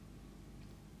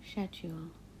Schedule.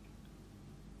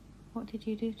 What did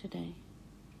you do today?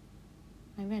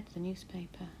 I read the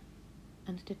newspaper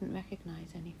and didn't recognize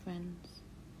any friends.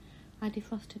 I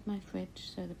defrosted my fridge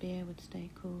so the beer would stay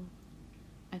cool.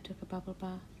 I took a bubble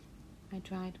bath. I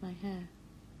dried my hair.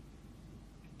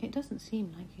 It doesn't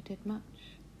seem like you did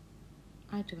much.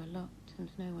 I do a lot and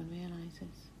no one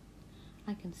realizes.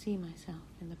 I can see myself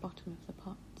in the bottom of the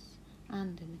pots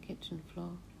and in the kitchen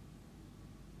floor.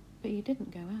 But you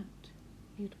didn't go out.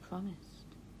 You'd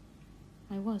promised.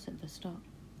 I was at the stop.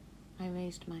 I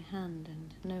raised my hand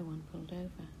and no one pulled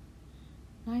over.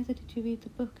 Neither did you read the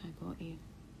book I bought you.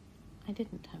 I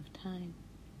didn't have time.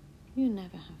 You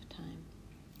never have time.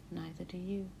 Neither do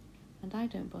you. And I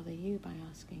don't bother you by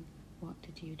asking, what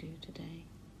did you do today?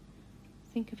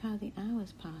 Think of how the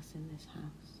hours pass in this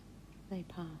house. They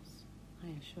pass, I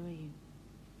assure you.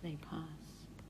 They pass.